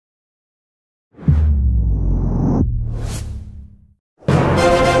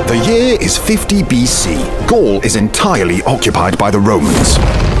The year is 50 B.C. Gaul is entirely occupied by the Romans.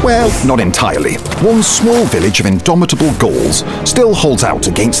 Well, not entirely. One small village of indomitable Gauls still holds out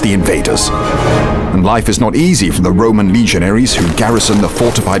against the invaders. And life is not easy for the Roman legionaries who garrison the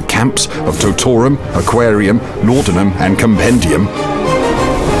fortified camps of Totorum, Aquarium, Laudanum, and Compendium.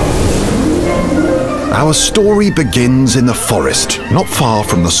 Our story begins in the forest, not far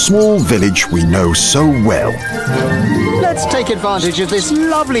from the small village we know so well. Let's take advantage of this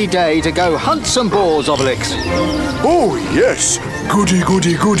lovely day to go hunt some boars, Obelix. Oh, yes. Goody,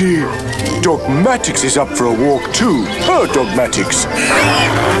 goody, goody. Dogmatix is up for a walk too. Dogmatix.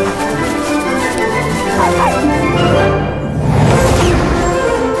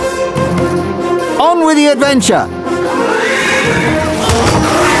 On with the adventure!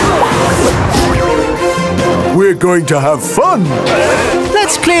 We're going to have fun.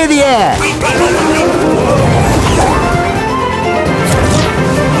 Let's clear the air!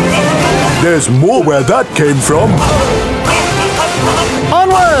 There's more where that came from.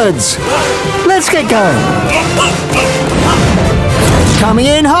 Onwards! Let's get going! Coming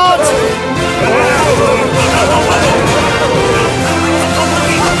in hot!